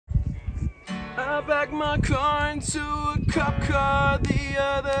I backed my car into a cop car the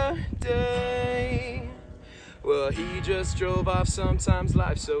other day. Well, he just drove off, sometimes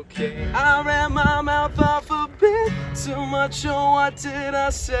life's okay. I ran my mouth off a bit too much, oh what did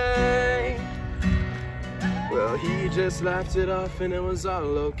I say? Well, he just laughed it off and it was all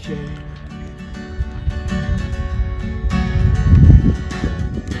okay.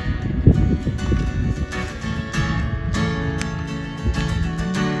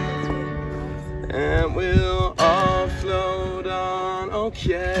 And we'll all float on,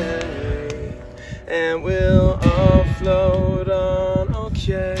 okay. And we'll all float on,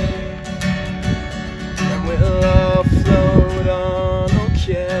 okay. And we'll all float on,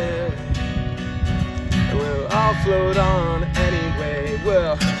 okay. And we'll all float on anyway.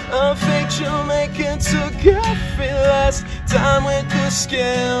 Well, I think Jamaican took every last time with the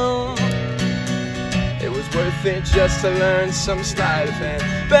scale. It was worth it just to learn some sleight of hand.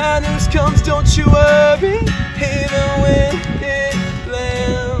 Bad news comes, don't you worry, even when it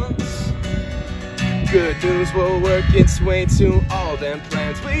lands. Good news will work its way to all them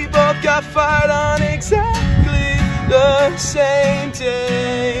plans. We both got fired on exactly the same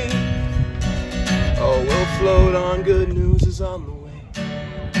day. Oh, we'll float on, good news is on the way.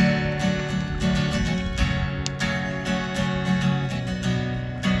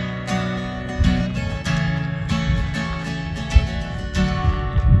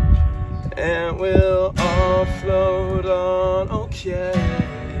 And we'll all float on, okay.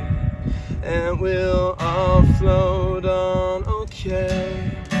 And we'll all float on, okay.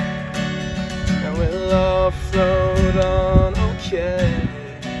 And we'll all float on, okay.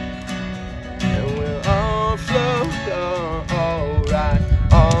 And we'll all float on, alright.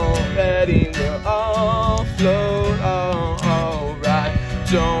 Already we'll all float on, alright.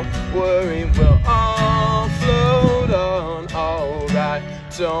 Don't worry, we'll all float on, alright.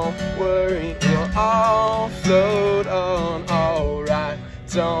 Don't worry, we'll all float on, alright.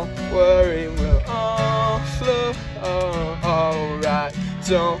 Don't worry, we'll all float on, alright.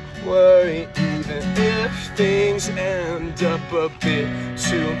 Don't worry, even if things end up a bit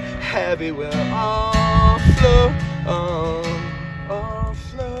too heavy, we'll all float on.